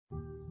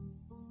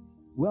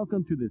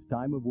Welcome to this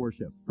time of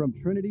worship from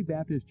Trinity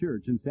Baptist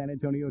Church in San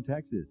Antonio,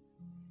 Texas.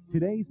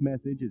 Today's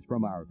message is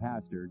from our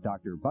pastor,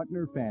 Dr.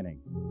 Buckner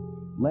Fanning.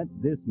 Let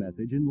this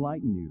message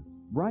enlighten you,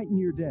 brighten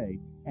your day,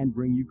 and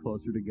bring you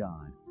closer to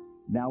God.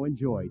 Now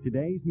enjoy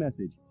today's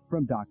message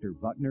from Dr.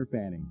 Buckner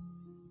Fanning.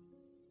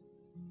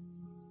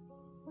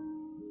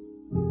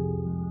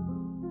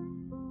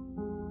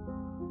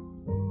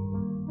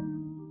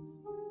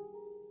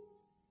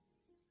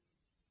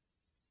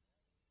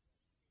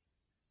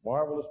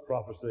 Marvelous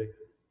prophecy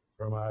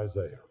from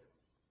Isaiah.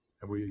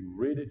 And we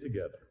read it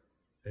together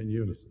in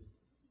unison.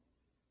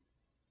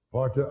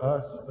 For to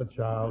us a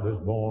child is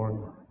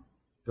born,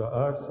 to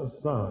us a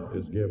son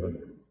is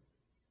given,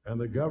 and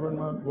the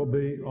government will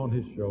be on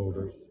his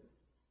shoulders,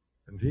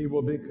 and he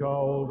will be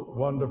called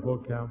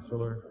Wonderful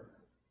Counselor,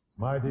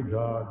 Mighty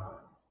God,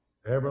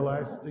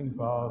 Everlasting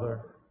Father,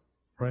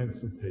 Prince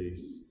of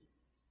Peace.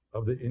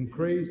 Of the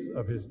increase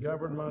of his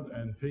government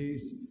and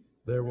peace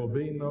there will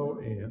be no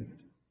end.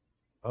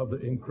 Of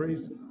the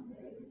increase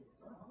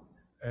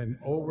and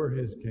over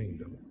his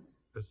kingdom,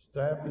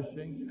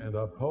 establishing and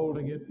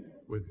upholding it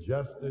with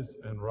justice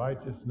and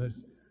righteousness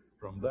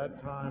from that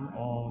time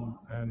on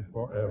and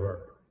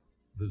forever.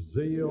 The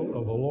zeal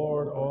of the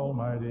Lord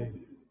Almighty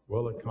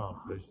will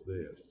accomplish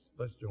this.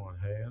 Let's join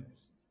hands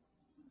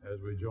as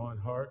we join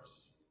hearts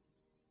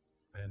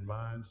and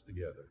minds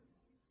together.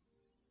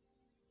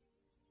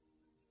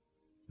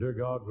 Dear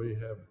God, we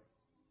have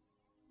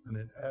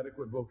an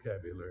inadequate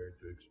vocabulary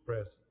to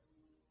express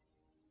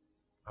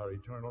our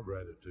eternal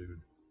gratitude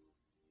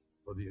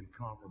for the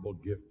incomparable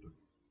gift of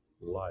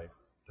life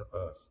to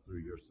us through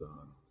your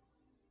Son.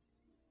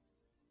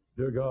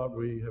 Dear God,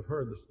 we have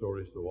heard the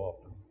story so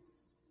often.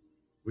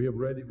 We have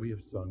read it, we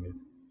have sung it.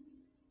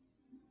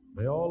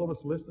 May all of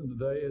us listen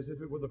today as if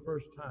it were the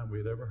first time we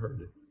had ever heard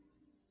it.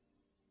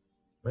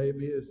 May it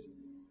be as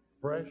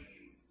fresh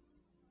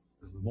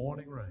as the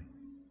morning rain.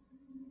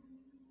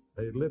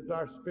 May it lift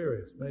our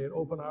spirits. May it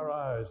open our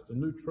eyes to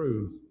new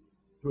truths,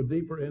 to a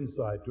deeper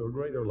insight, to a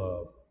greater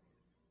love.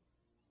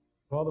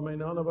 Father, may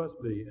none of us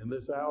be, in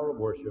this hour of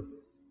worship,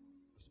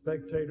 a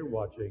spectator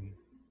watching,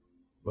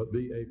 but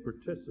be a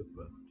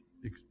participant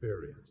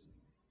experiencing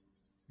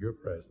your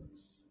presence.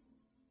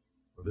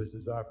 For this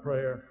is our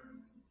prayer,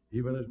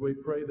 even as we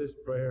pray this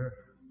prayer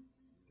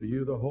to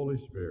you, the Holy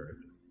Spirit.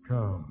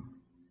 Come,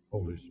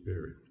 Holy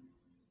Spirit,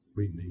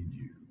 we need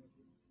you.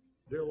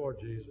 Dear Lord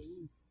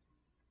Jesus,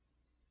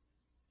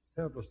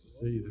 help us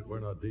to see that we're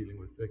not dealing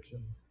with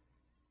fiction,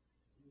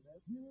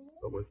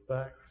 but with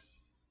facts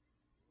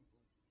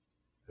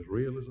as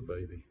real as a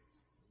baby,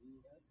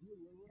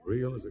 as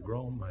real as a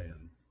grown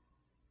man,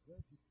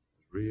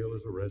 as real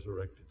as a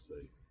resurrected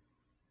Savior.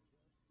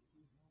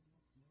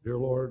 Dear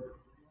Lord,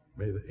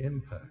 may the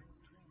impact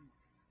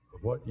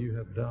of what you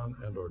have done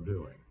and are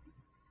doing,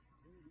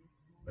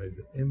 may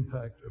the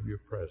impact of your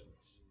presence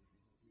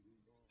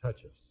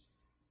touch us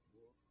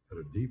at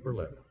a deeper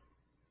level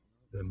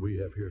than we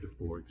have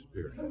heretofore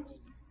experienced.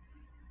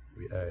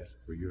 We ask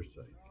for your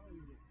sake.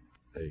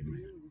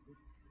 Amen.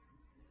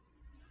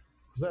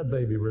 Is that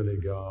baby really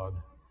God?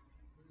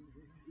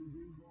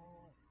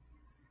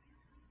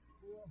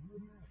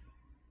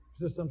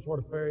 Is this some sort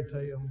of fairy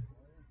tale?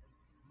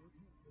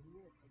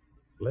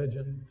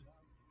 Legend?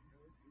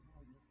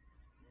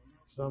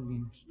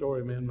 Some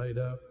story men made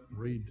up and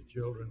read to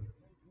children?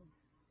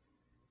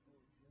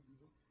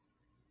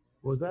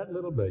 Was that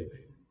little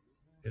baby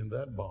in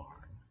that barn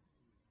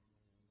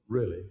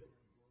really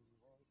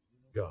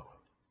God?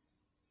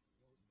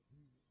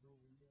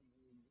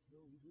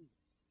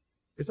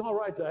 It's all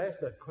right to ask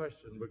that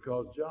question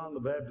because John the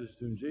Baptist,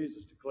 whom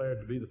Jesus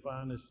declared to be the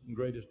finest and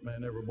greatest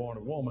man ever born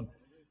of woman,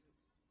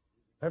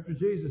 after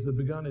Jesus had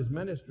begun his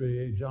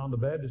ministry, John the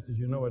Baptist, as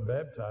you know, had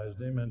baptized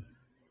him, and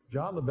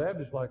John the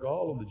Baptist, like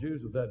all of the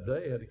Jews of that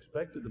day, had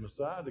expected the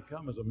Messiah to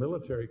come as a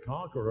military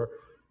conqueror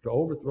to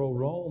overthrow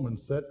Rome and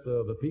set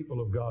the people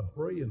of God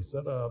free and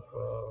set up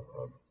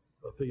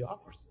a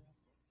theocracy.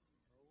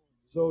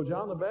 So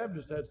John the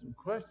Baptist had some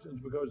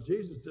questions because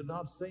Jesus did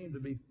not seem to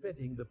be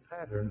fitting the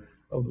pattern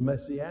of the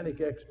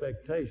messianic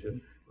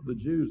expectation of the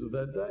Jews of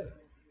that day.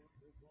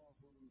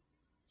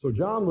 So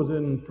John was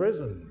in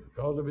prison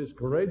because of his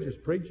courageous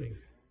preaching.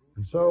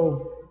 And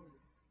so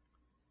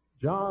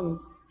John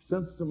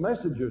sent some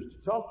messengers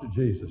to talk to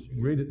Jesus. You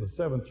can read it in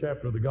the 7th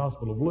chapter of the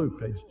Gospel of Luke,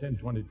 page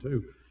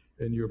 1022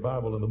 in your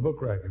Bible in the book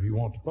rack if you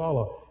want to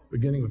follow,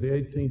 beginning with the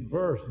 18th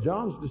verse.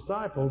 John's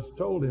disciples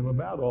told him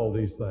about all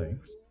these things.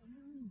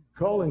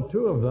 Calling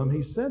 2 of them,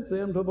 he sent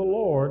them to the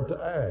Lord to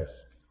ask,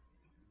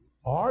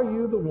 "Are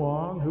you the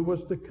one who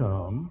was to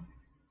come,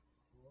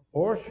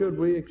 or should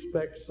we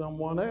expect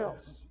someone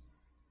else?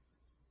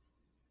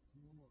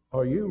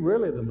 Are you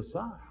really the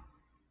Messiah?"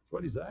 That's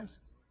what he's asking.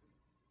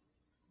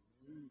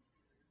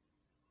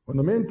 When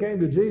the men came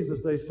to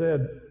Jesus, they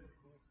said,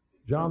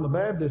 "John the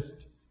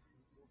Baptist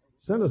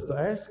sent us to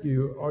ask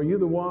you, are you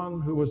the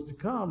one who was to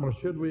come, or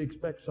should we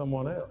expect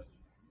someone else?"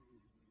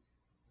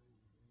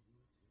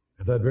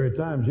 At that very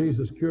time,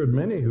 Jesus cured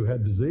many who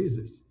had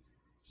diseases,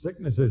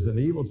 sicknesses, and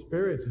evil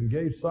spirits, and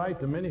gave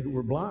sight to many who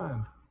were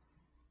blind.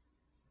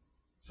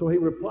 So he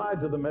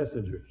replied to the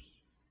messengers.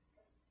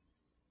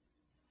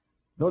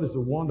 Notice the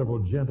wonderful,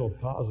 gentle,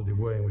 positive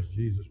way in which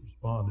Jesus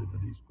responded to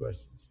these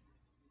questions.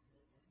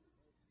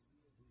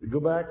 We go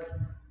back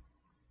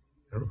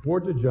and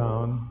report to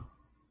John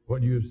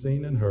what you have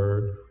seen and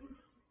heard.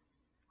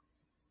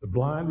 The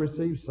blind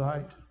receive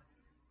sight,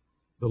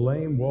 the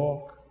lame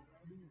walk,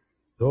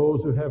 those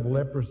who have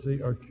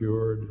leprosy are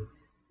cured,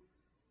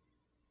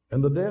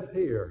 and the deaf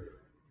hear,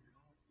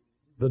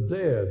 the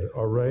dead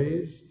are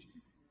raised,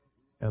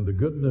 and the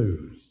good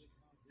news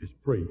is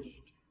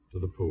preached to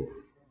the poor.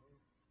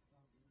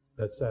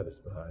 That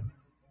satisfied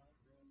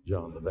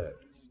John the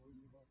Baptist.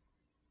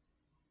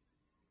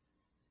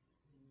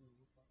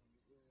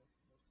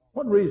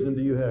 What reason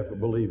do you have for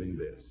believing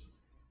this?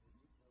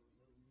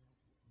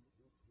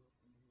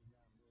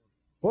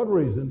 What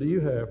reason do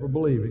you have for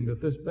believing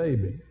that this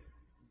baby,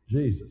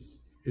 Jesus,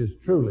 is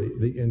truly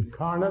the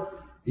incarnate,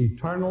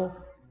 eternal,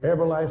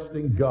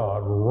 everlasting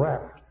God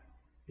wrapped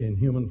in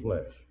human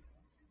flesh?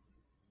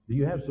 Do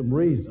you have some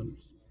reasons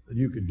that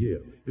you could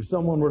give? If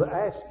someone were to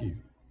ask you,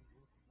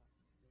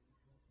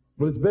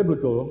 well, it's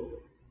biblical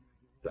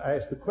to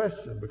ask the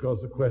question because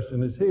the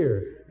question is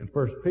here in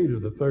 1 Peter,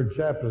 the 3rd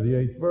chapter, the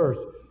 8th verse,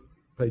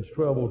 page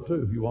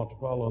 1202, if you want to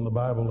follow in the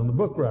Bible in the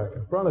book rack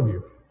in front of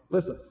you.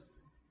 Listen.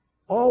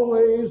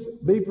 Always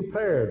be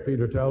prepared,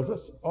 Peter tells us.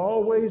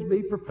 Always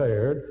be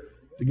prepared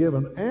to give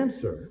an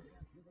answer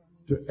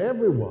to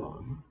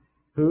everyone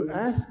who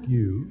asks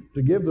you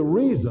to give the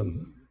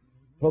reason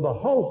for the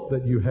hope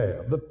that you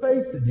have, the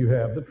faith that you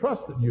have, the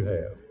trust that you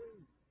have.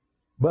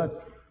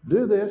 But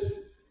do this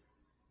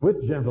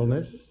with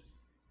gentleness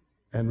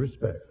and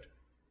respect.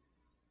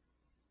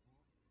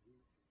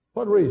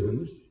 What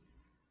reasons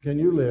can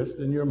you list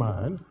in your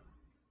mind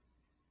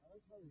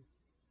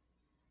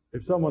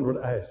if someone were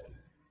to ask you?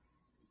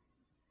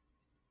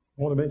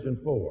 I want to mention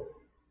 4.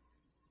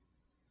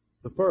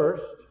 The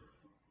first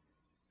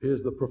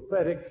is the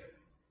prophetic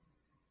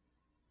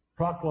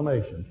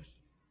proclamations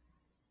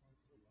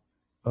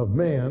of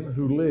men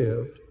who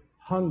lived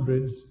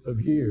hundreds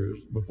of years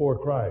before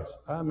Christ.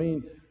 I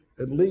mean,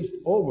 at least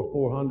over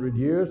 400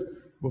 years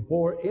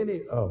before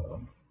any of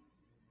them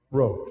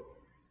wrote.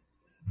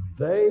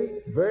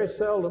 They, very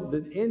seldom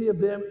did any of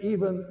them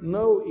even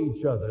know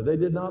each other. They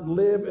did not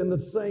live in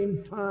the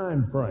same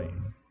time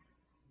frame.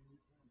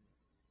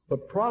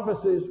 But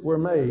prophecies were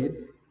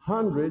made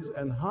hundreds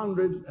and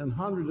hundreds and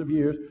hundreds of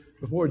years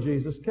before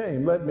Jesus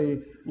came. Let me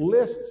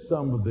list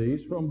some of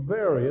these from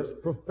various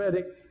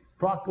prophetic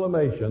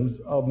proclamations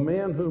of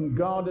men whom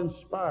God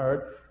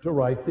inspired to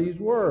write these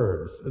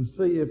words and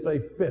see if they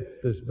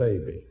fit this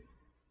baby.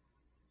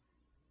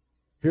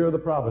 Here are the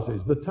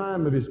prophecies. The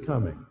time of his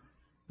coming,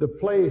 the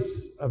place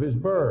of his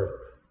birth,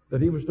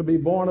 that he was to be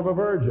born of a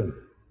virgin,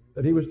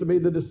 that he was to be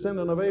the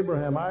descendant of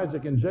Abraham,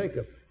 Isaac, and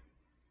Jacob,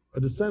 a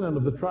descendant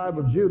of the tribe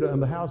of Judah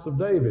and the house of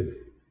David.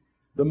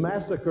 The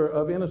massacre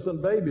of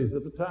innocent babies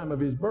at the time of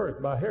his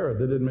birth by Herod.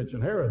 They didn't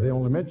mention Herod. They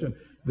only mentioned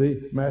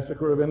the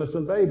massacre of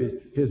innocent babies.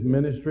 His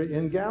ministry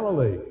in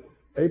Galilee.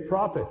 A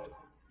prophet.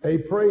 A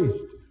priest.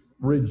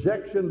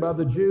 Rejection by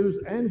the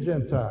Jews and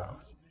Gentiles.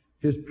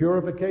 His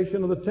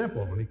purification of the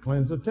temple when he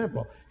cleansed the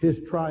temple. His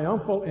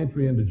triumphal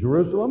entry into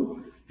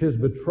Jerusalem. His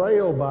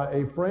betrayal by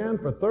a friend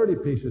for 30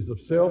 pieces of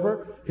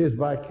silver. His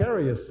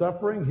vicarious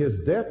suffering. His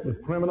death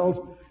with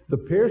criminals. The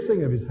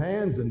piercing of his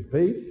hands and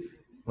feet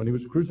when he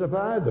was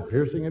crucified, the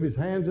piercing of his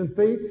hands and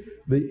feet,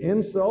 the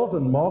insult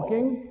and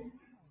mocking,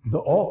 the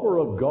offer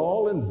of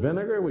gall and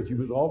vinegar which he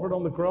was offered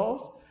on the cross,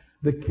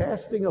 the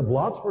casting of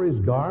lots for his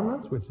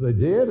garments, which they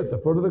did at the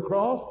foot of the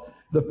cross,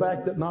 the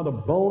fact that not a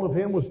bone of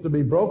him was to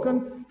be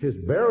broken, his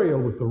burial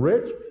with the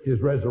rich, his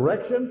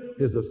resurrection,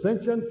 his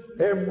ascension,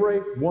 every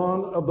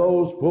one of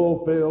those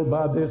fulfilled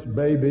by this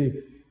baby,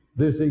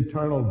 this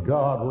eternal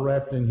God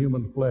wrapped in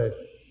human flesh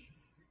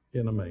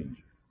in a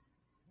manger.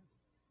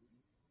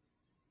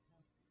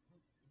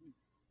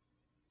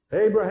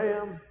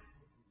 Abraham,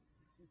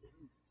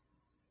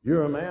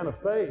 you're a man of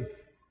faith.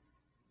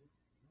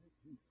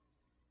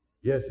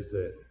 Yes, he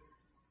said.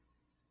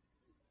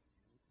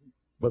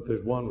 But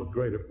there's one with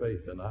greater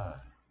faith than I.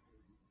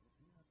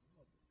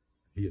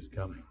 He is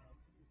coming.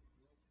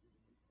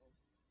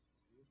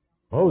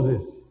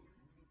 Moses,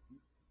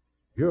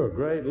 you're a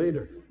great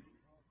leader.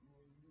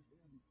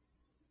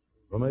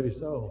 Well, maybe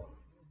so.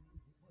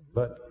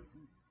 But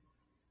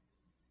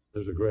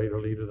there's a greater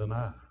leader than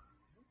I.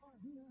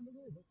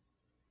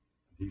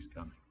 He's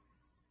coming.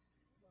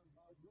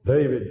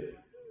 David,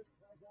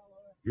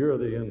 you're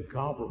the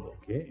incomparable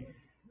king.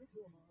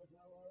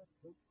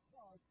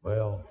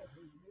 Well,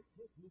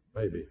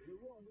 maybe.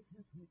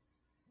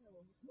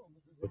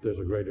 But there's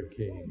a greater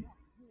king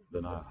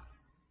than I.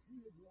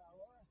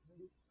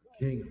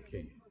 King of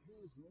kings,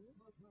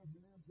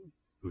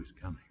 who's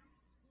coming.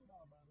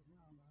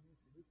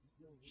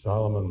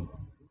 Solomon,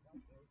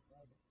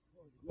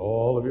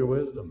 all of your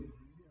wisdom,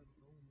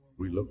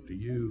 we look to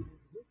you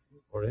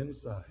for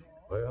insight.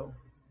 Well,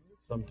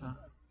 sometimes,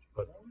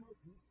 but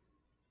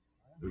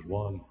there's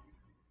one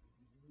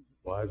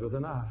wiser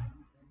than I.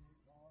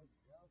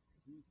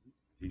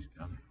 He's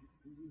coming.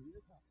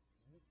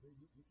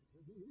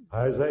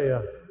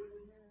 Isaiah,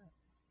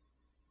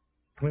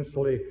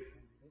 princely,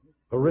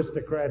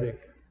 aristocratic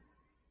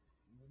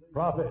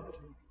prophet.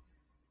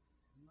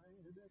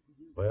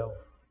 Well,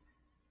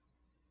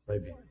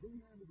 maybe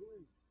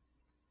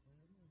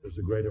there's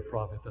a greater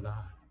prophet than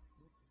I.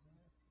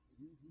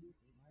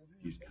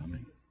 He's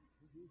coming.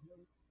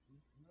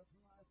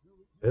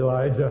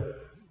 Elijah,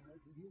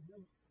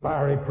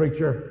 fiery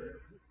preacher.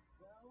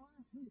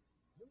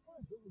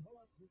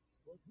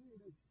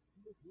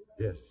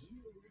 Yes,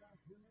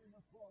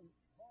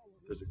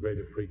 there's a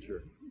greater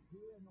preacher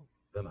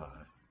than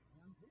I,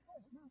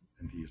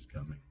 and he is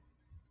coming.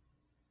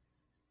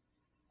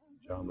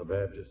 John the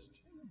Baptist,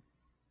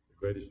 the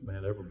greatest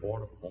man ever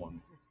born of a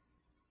woman,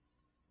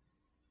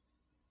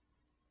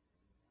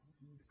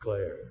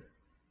 declared,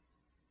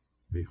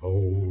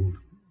 "Behold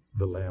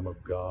the Lamb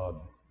of God.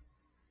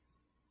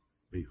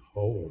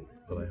 Behold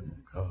the Lamb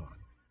of God,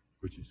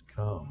 which is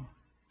come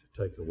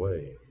to take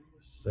away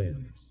the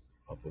sins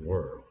of the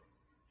world."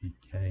 He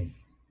came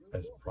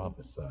as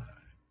prophesied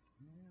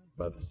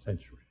by the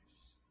centuries.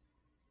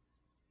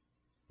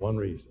 One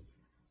reason,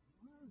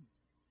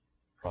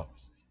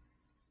 prophecy.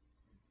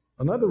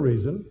 Another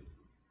reason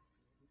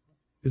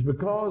is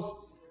because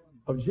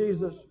of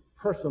Jesus'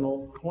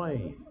 personal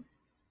claim.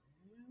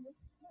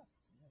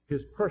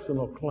 His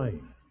personal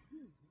claim.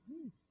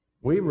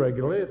 We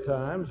regularly at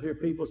times hear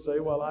people say,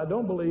 well, I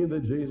don't believe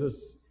that Jesus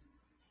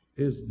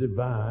is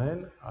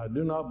divine. I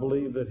do not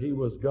believe that he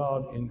was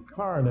God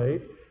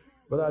incarnate,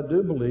 but I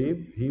do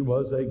believe he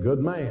was a good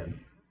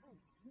man.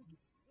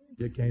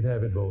 You can't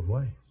have it both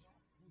ways.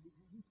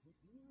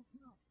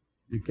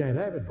 You can't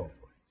have it both ways.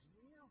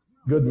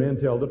 Good men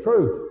tell the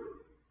truth.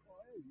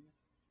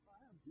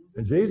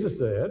 And Jesus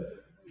said,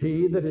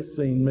 "He that has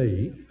seen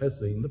me has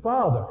seen the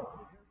Father."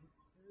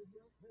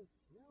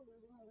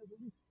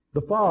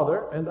 The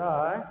Father and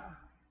I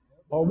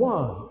are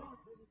one.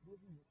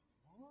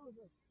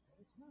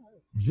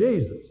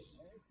 Jesus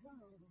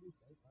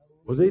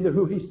was either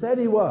who he said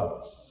he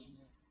was,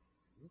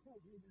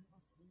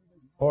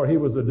 or he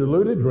was a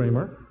deluded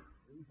dreamer,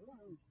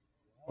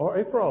 or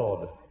a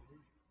fraud.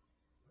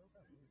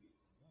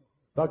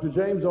 Dr.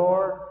 James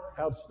Orr,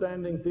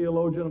 outstanding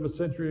theologian of a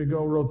century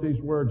ago, wrote these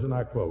words, and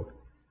I quote,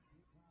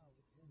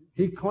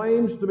 "He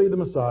claims to be the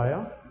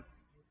Messiah,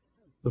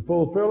 the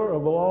fulfiller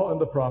of the law and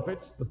the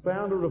prophets, the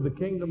founder of the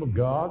kingdom of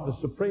God, the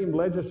supreme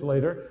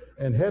legislator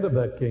and head of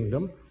that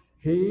kingdom,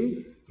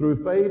 he,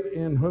 through faith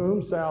in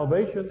whom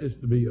salvation is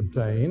to be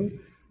obtained,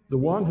 the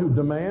one who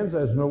demands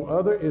as no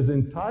other is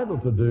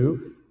entitled to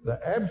do the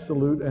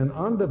absolute and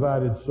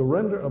undivided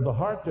surrender of the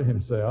heart to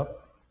himself.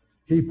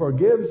 He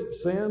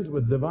forgives sins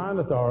with divine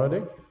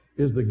authority,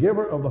 is the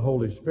giver of the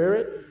Holy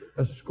Spirit,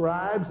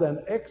 ascribes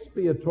an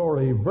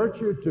expiatory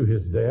virtue to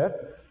his death,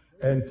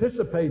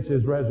 anticipates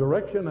his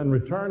resurrection and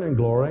return in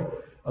glory,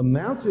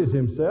 announces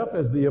himself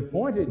as the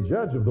appointed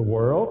judge of the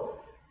world."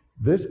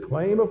 This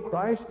claim of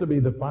Christ to be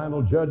the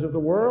final judge of the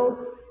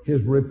world,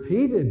 his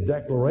repeated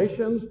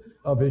declarations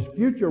of his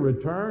future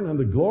return and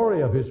the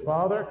glory of his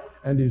Father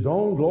and his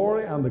own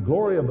glory and the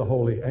glory of the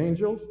holy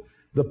angels,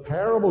 the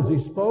parables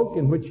he spoke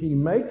in which he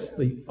makes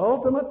the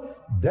ultimate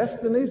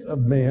destinies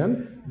of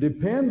men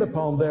depend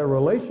upon their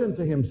relation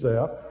to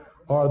himself,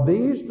 are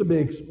these to be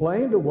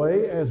explained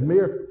away as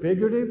mere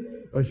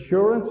figurative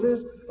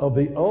assurances of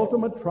the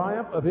ultimate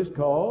triumph of his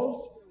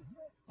cause?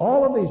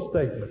 All of these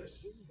statements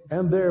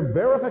and their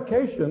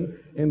verification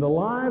in the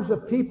lives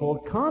of people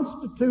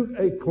constitute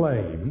a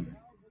claim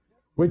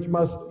which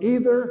must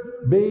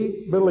either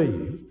be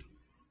believed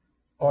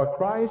or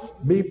Christ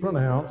be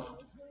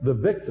pronounced the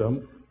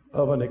victim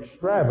of an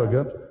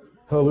extravagant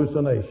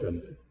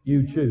hallucination.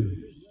 You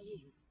choose.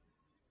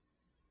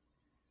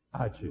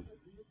 I choose.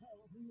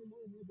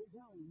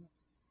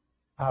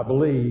 I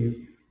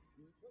believe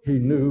he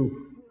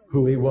knew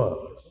who he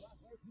was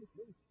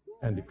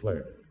and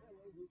declared it.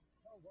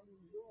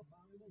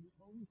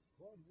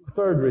 The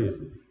third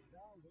reason,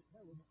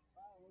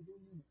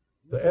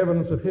 the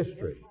evidence of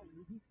history.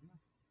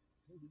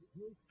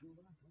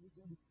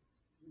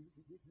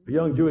 A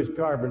young Jewish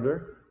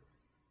carpenter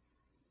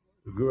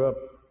who grew up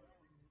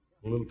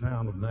in the little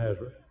town of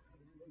Nazareth.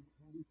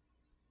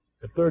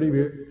 At 30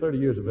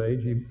 years of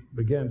age, he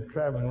began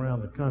traveling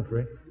around the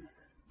country,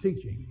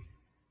 teaching,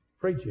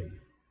 preaching,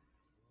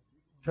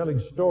 telling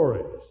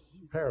stories,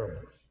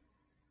 parables,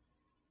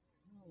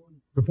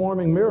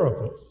 performing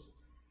miracles,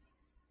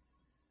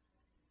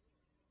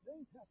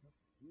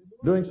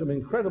 doing some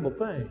incredible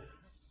things.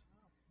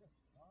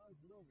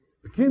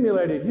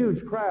 Accumulated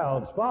huge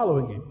crowds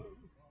following him,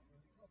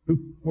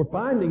 who were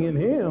finding in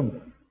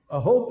him a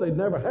hope they'd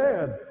never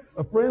had,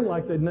 a friend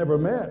like they'd never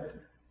met,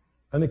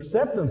 an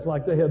acceptance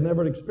like they had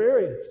never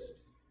experienced.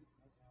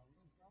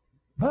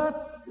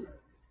 But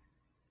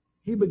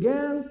he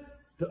began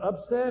to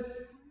upset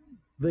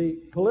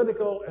the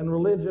political and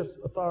religious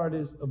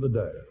authorities of the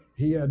day.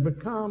 He had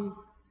become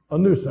a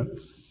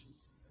nuisance.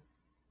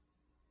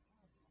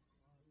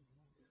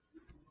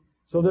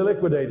 So they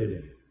liquidated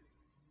him.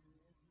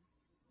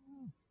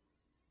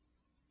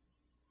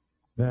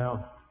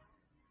 Now,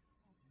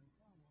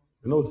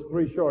 In those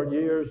 3 short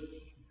years,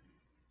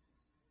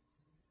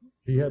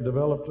 he had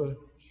developed a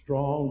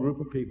strong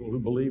group of people who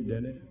believed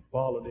in him,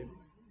 followed him,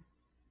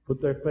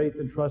 put their faith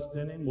and trust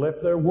in him,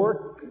 left their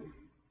work,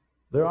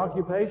 their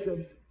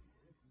occupation,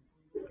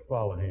 to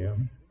follow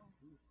him.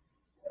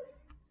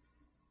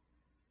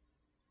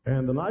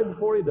 And the night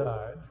before he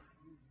died,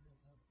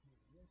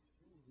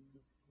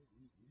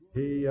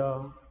 he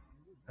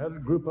had a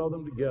group of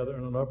them together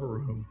in an upper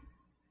room,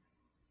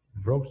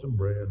 broke some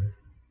bread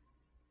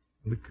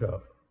and a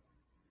cup.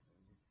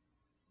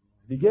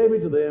 He gave it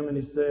to them and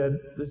he said,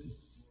 "This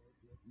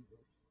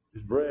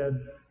is bread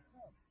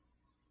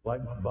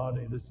like my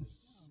body. This is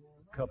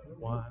a cup of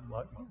wine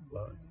like my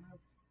blood.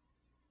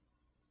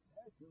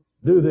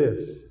 Do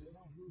this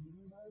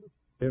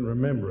in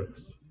remembrance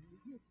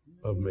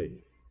of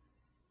me."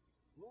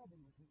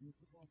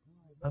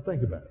 Now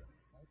think about it.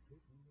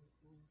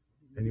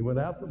 And he went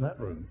out from that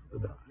room to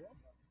die.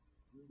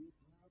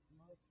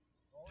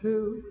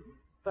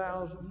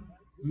 2,000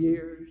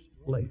 years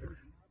later,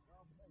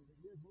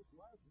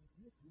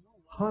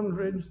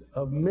 hundreds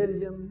of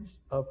millions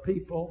of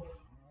people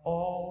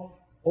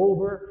all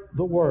over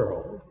the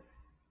world,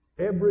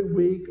 every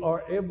week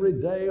or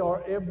every day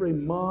or every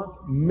month,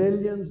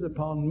 millions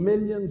upon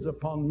millions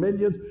upon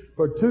millions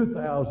for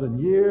 2,000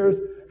 years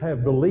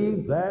have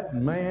believed that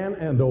man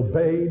and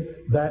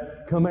obeyed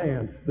that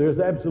command. There's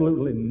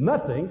absolutely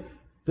nothing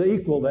to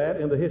equal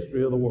that in the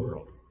history of the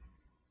world.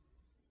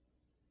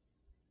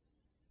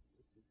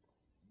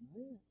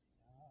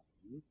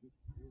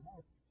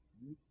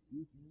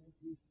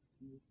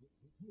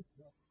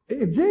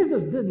 If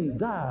Jesus didn't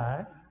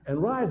die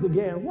and rise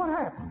again, what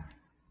happened?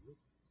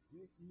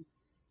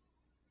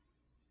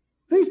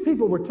 These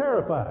people were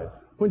terrified.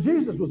 When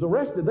Jesus was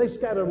arrested, they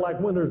scattered like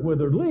winter's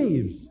withered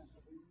leaves.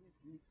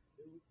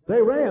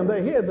 They ran,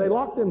 they hid, they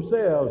locked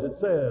themselves, it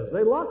says.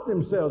 They locked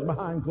themselves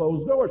behind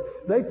closed doors.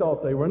 They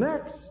thought they were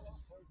next.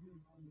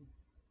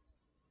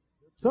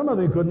 Some of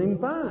them couldn't even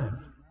find.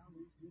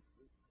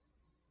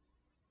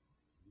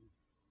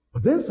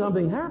 But then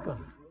something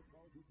happened.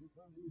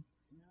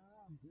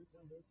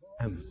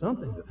 And the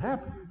something that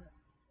happened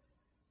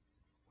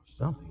was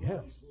something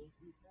else.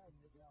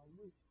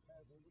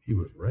 He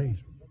was raised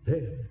from the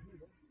dead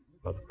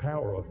by the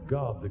power of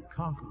God, the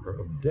conqueror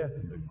of death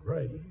and the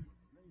grave,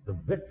 the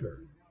victor,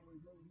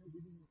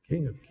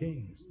 King of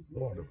kings,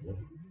 Lord of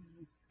lords.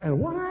 And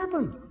what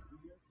happened?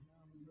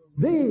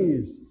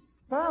 These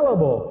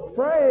fallible,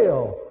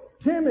 frail,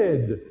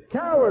 timid,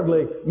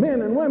 cowardly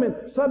men and women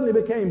suddenly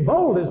became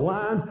bold as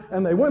lions,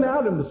 and they went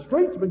out in the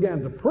streets,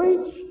 began to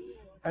preach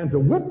and to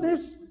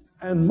witness,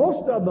 and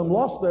most of them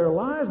lost their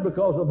lives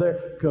because of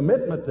their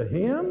commitment to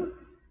Him.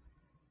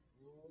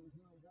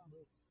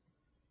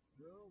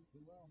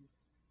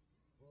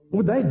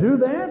 Would they do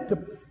that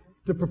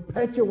to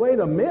perpetuate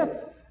a myth?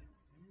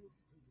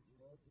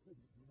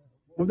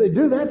 Would they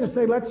do that to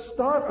say, let's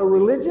start a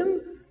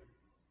religion?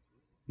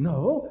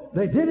 No,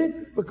 they did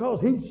it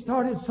because He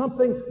started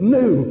something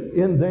new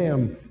in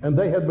them, and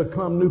they had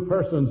become new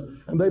persons,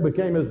 and they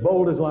became as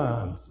bold as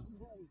lions.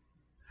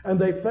 And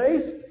they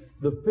faced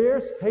the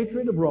fierce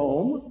hatred of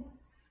Rome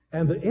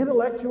and the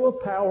intellectual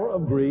power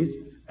of Greece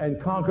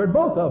and conquered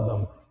both of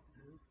them.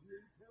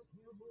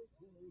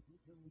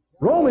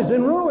 Rome is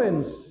in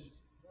ruins.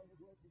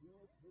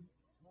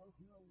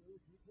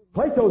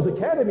 Plato's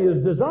academy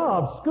is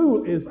dissolved.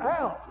 School is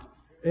out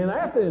in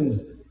Athens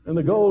in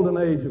the golden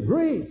age of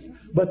Greece.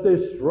 But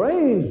this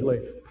strangely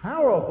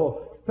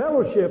powerful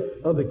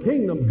fellowship of the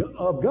kingdom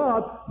of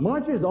God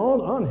marches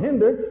on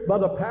unhindered by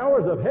the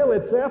powers of hell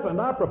itself. And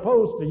I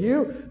propose to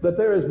you that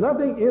there is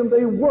nothing in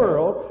the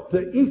world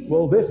to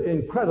equal this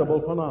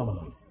incredible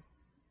phenomenon.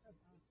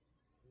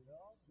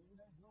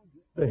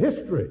 The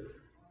history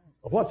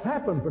of what's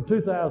happened for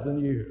 2,000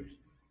 years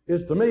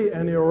is to me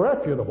an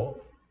irrefutable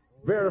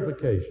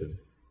verification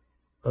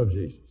of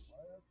Jesus,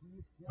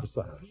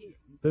 Messiah.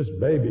 This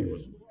baby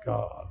was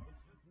God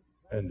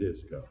and is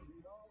God.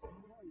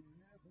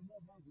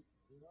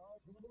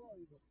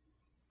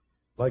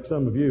 Like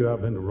some of you,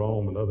 I've been to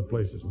Rome and other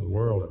places in the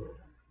world.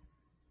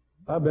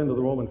 I've been to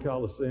the Roman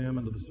Colosseum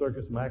and to the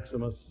Circus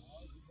Maximus,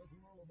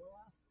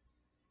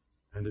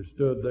 and have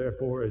stood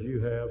therefore, as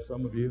you have,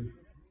 some of you,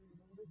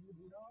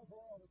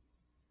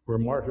 where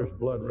martyrs'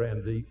 blood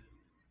ran deep.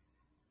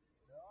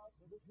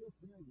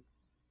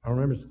 I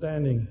remember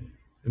standing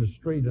in a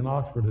street in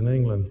Oxford in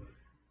England,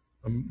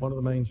 one of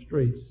the main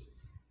streets,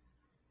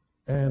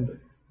 and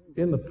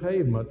in the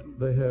pavement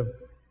they have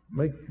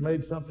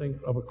made something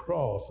of a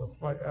cross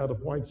out of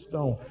white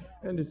stone,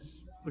 and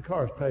the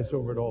cars pass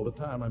over it all the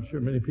time. I'm sure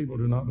many people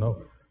do not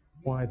know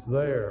why it's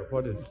there,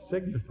 what it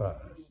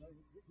signifies.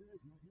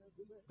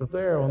 But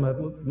there on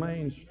that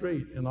main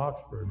street in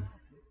Oxford,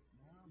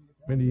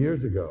 many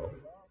years ago,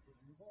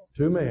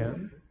 two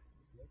men,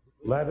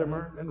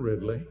 Latimer and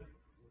Ridley,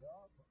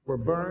 were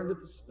burned at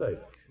the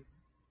stake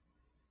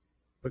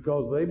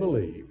because they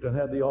believed and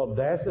had the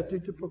audacity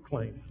to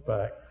proclaim the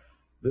fact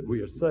that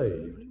we are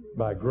saved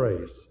by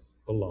grace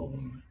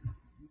alone.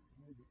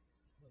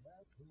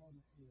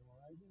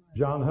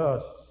 John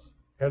Huss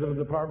head of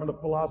the Department of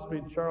Philosophy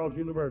at Charles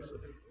University,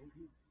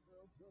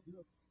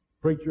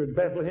 preacher at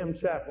Bethlehem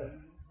Chapel,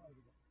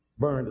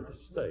 burned at the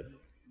stake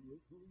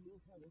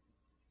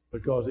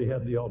because he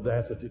had the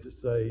audacity to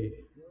say,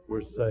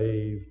 we're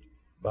saved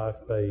by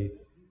faith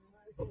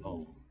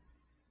alone.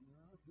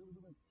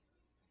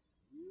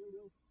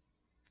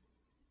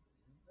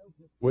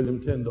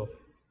 William Tyndale,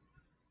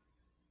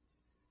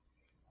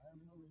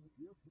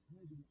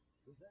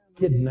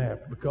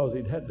 kidnapped because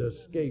he'd had to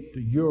escape to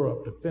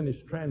Europe to finish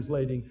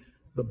translating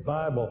the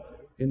Bible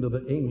into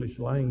the English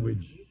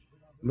language.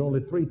 And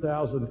only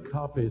 3,000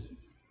 copies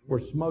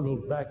were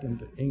smuggled back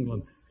into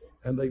England.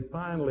 And they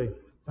finally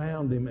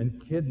found him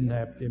and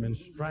kidnapped him and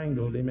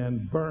strangled him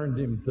and burned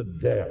him to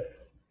death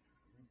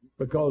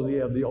because he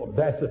had the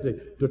audacity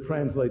to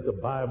translate the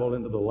Bible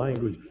into the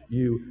language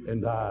you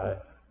and I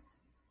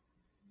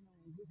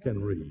can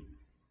read.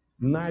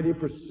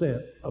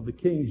 90% of the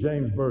King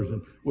James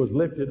Version was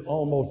lifted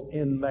almost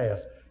en masse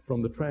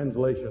from the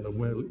translation of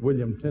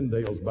William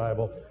Tyndale's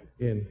Bible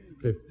in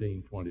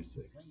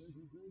 1526.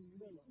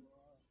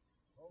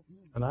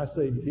 And I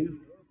say to you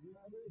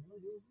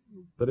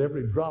that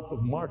every drop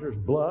of martyr's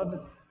blood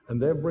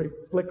and every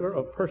flicker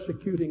of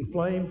persecuting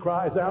flame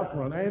cries out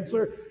for an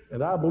answer,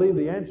 and I believe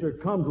the answer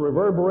comes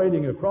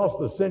reverberating across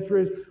the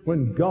centuries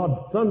when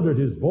God thundered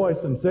his voice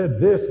and said,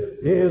 "This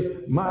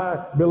is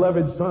my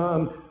beloved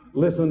Son,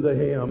 listen to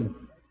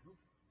him."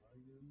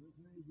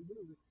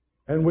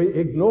 And we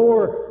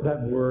ignore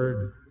that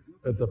word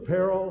at the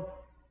peril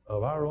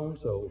of our own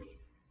souls.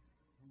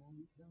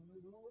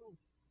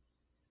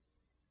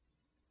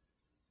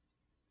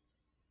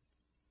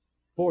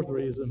 Fourth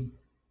reason,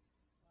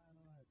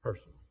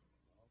 personal.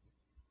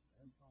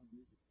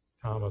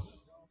 Thomas,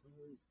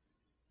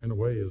 in a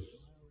way, is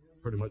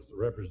pretty much the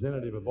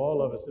representative of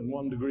all of us in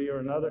one degree or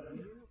another.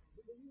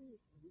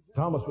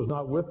 Thomas was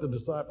not with the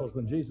disciples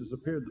when Jesus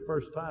appeared the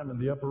first time in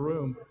the upper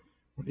room,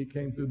 when he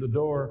came through the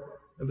door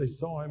and they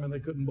saw him and they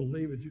couldn't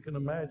believe it. You can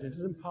imagine. It's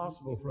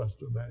impossible for us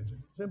to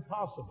imagine. It's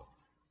impossible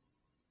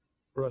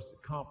for us to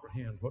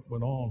comprehend what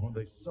went on when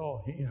they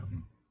saw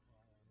him.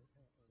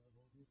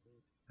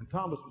 And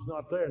Thomas was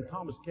not there, and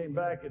Thomas came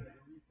back and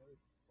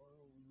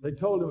they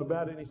told him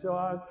about it, and he said,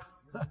 I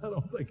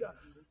don't think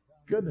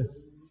goodness,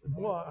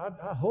 boy,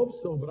 I hope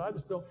so, but I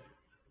just don't.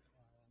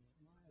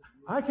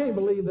 I can't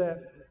believe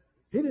that.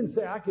 He didn't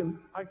say I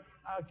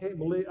can't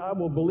believe, I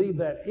will believe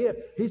that if.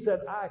 He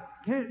said, I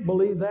can't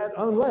believe that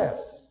unless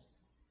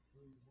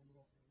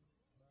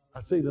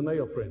I see the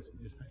nail prints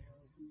in his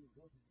hand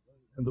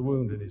and the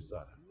wound in his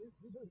side.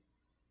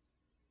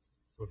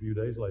 So a few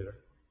days later,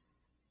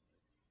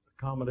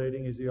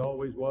 accommodating as he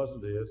always was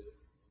and is,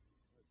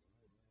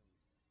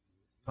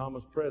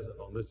 Thomas present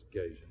on this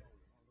occasion,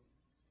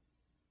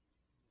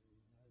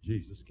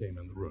 Jesus came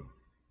in the room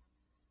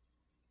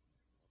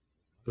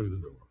through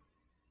the door.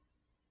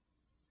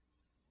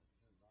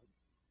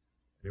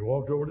 He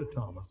walked over to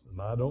Thomas,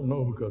 and I don't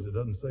know because it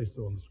doesn't say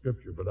so in the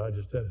scripture, but I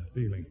just had the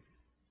feeling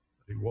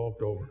that he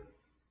walked over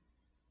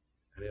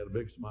and he had a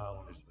big smile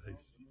on his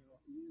face.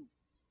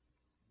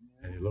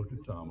 And he looked at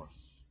Thomas,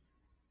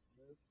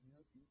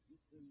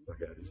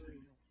 stuck out his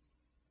hand.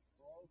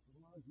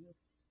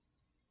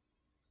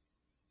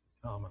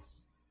 Thomas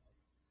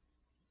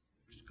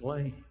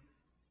exclaimed,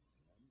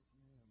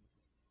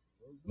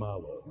 "My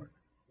Lord,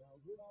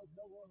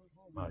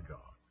 my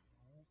God."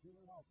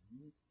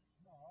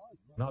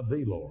 Not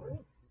the Lord.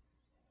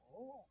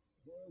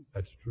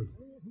 That's true.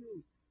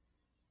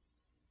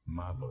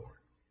 My Lord.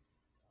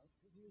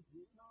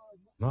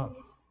 Not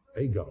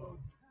a God.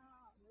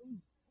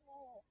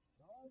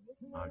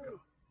 My God.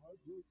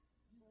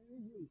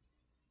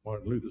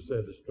 Martin Luther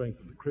said the strength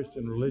of the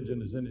Christian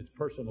religion is in its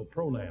personal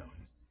pronouns.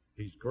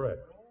 He's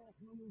correct.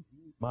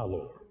 My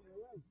Lord.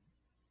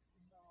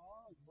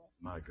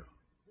 My God.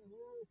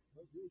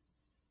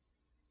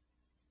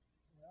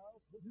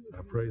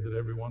 I pray that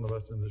every one of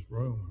us in this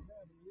room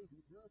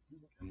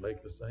can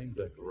make the same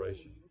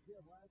declaration,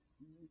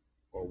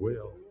 or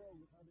will.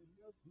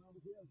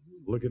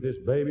 Look at this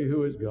baby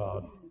who is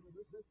God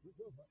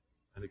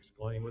and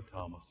exclaim with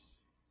Thomas,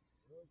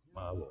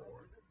 "My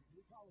Lord,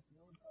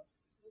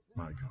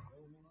 my God."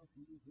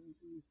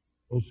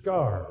 Those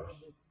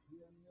scars.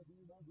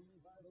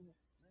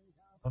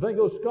 I think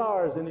those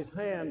scars in his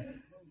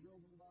hand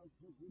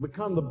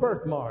become the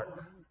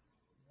birthmark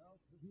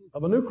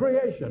of a new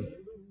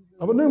creation,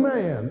 of a new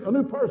man, a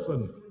new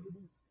person,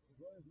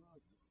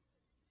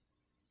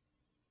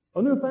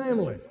 a new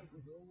family.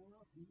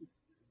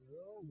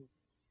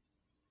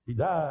 He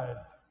died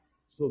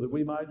so that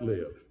we might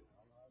live,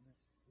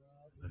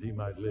 that he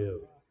might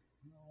live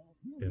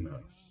in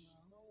us.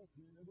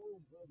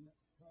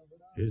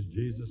 Is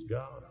Jesus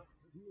God?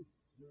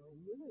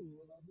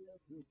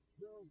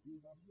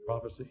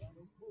 Prophecy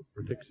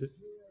predicts it.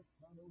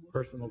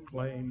 Personal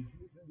claim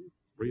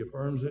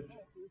reaffirms it.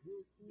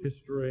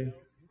 History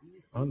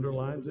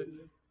underlines it.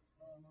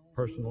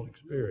 Personal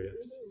experience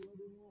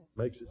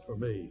makes it, for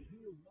me,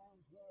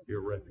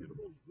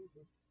 irrefutable.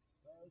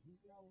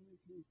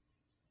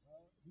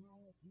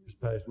 This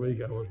past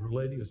week I was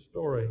relating a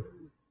story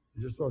to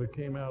It just sort of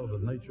came out of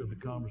the nature of the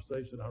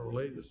conversation. I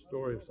related the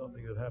story of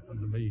something that happened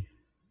to me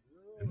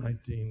in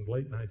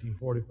late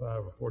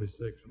 1945 or 46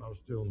 when I was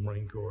still in the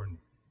Marine Corps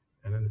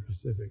and in the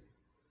Pacific.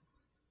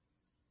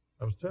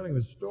 I was telling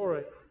this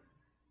story,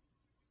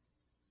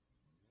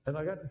 and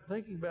I got to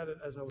thinking about it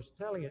as I was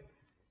telling it.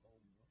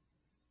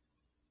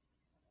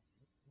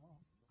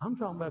 I'm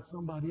talking about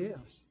somebody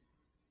else.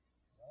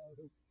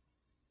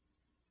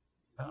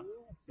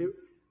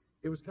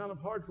 It was kind of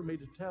hard for me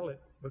to tell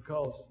it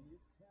because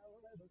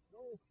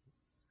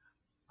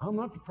I'm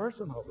not the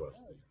person I was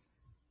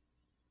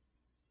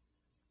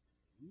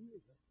then.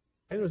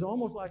 And it was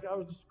almost like I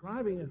was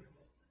describing it.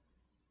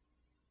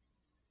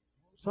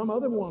 Some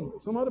other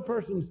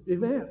person's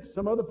event,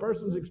 some other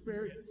person's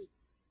experience.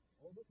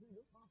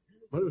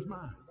 But it was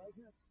mine.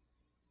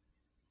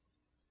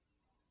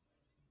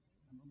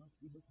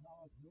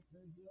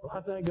 Well,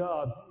 I thank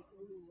God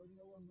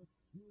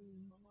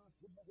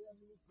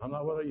I'm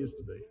not what I used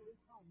to be.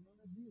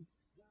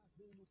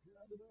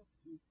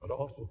 But I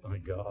also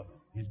thank God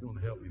He's going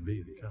to help me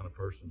be the kind of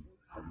person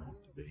I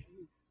want to be.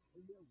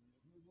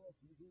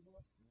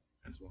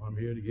 And so I'm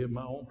here to give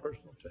my own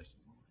personal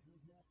testimony.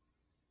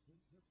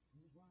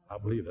 I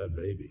believe that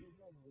baby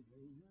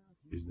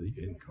is the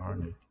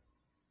incarnate,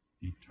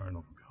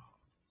 eternal God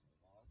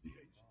of the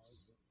ages.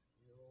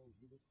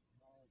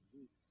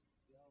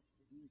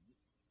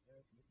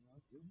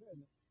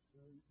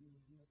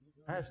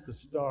 Ask the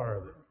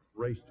star that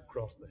raced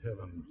across the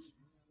heavens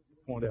to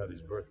point out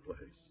His birthplace.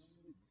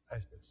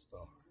 Ask that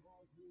star.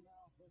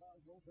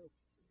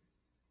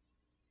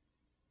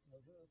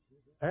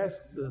 Ask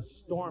the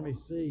stormy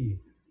sea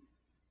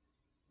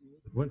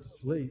that went to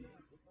sleep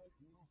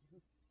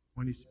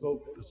when He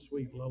spoke the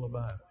sweet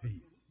lullaby of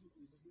peace.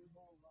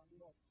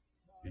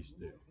 Be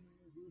still.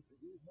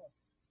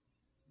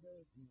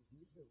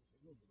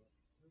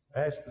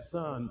 Ask the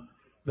sun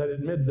that at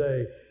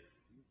midday,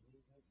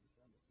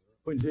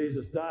 when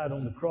Jesus died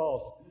on the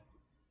cross,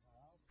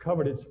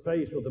 covered its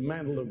face with a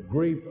mantle of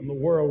grief and the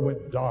world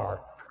went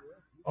dark.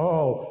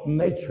 Oh,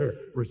 nature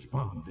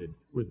responded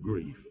with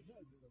grief.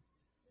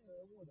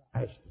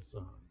 Ask the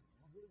sun.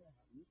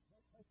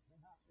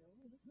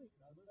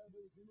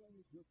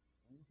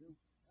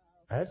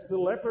 Ask the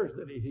lepers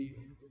that He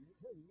healed.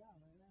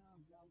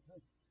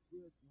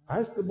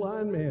 Ask the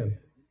blind man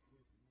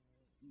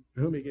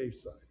to whom He gave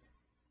sight.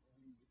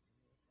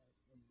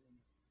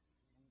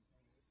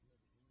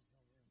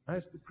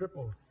 Ask the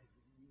crippled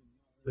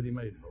that He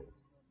made whole.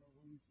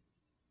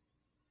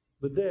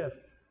 The deaf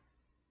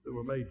that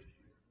were made to hear.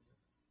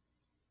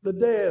 The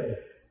dead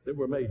that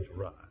were made to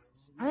rise.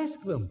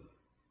 Ask them.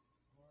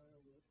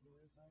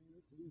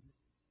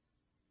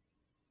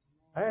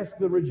 Ask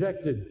the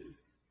rejected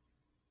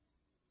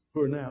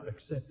who are now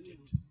accepted.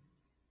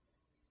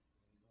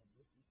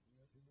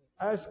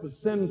 Ask the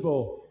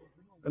sinful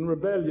and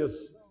rebellious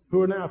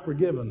who are now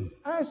forgiven.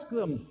 Ask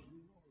them.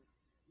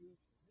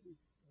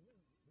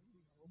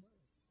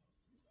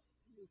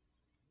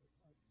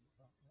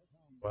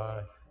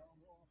 Why?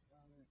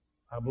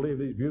 I believe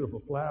these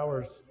beautiful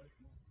flowers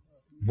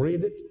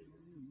breathe it.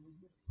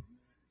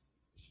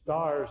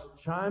 Stars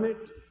chime it.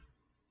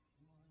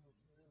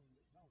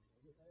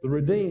 The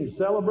redeemed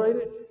celebrate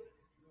it.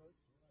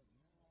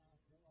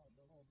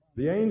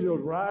 The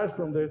angels rise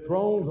from their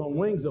thrones on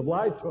wings of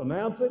light to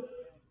announce it.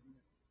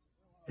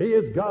 He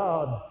is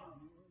God.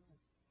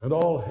 And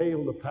all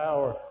hail the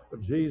power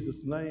of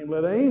Jesus' name.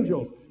 Let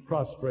angels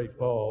prostrate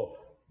fall.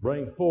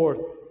 Bring forth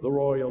the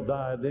royal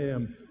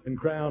diadem and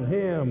crown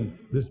Him,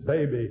 this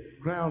baby.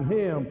 Crown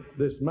Him,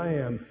 this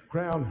man.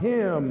 Crown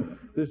Him,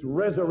 this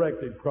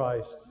resurrected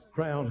Christ.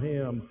 Crown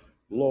Him,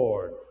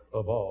 Lord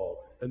of all.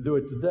 And do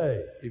it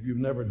today if you've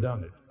never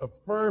done it.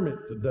 Affirm it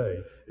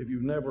today if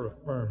you've never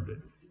affirmed it.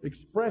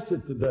 Express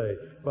it today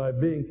by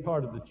being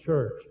part of the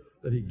church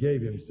that He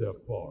gave Himself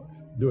for.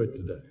 Do it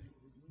today.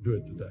 Do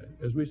it today.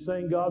 As we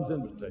sing God's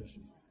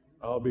invitation,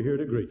 I'll be here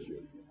to greet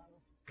you.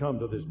 Come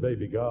to this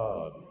baby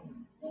God,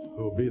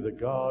 who will be the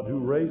God who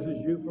raises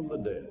you from the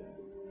dead,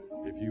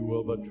 if you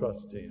will but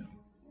trust Him.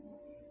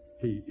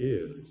 He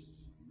is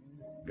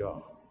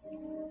God.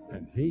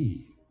 And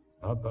He,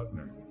 not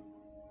Buckner,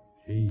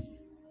 He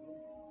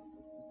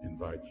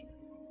invites you.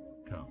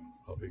 Come.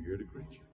 I'll be here to greet you.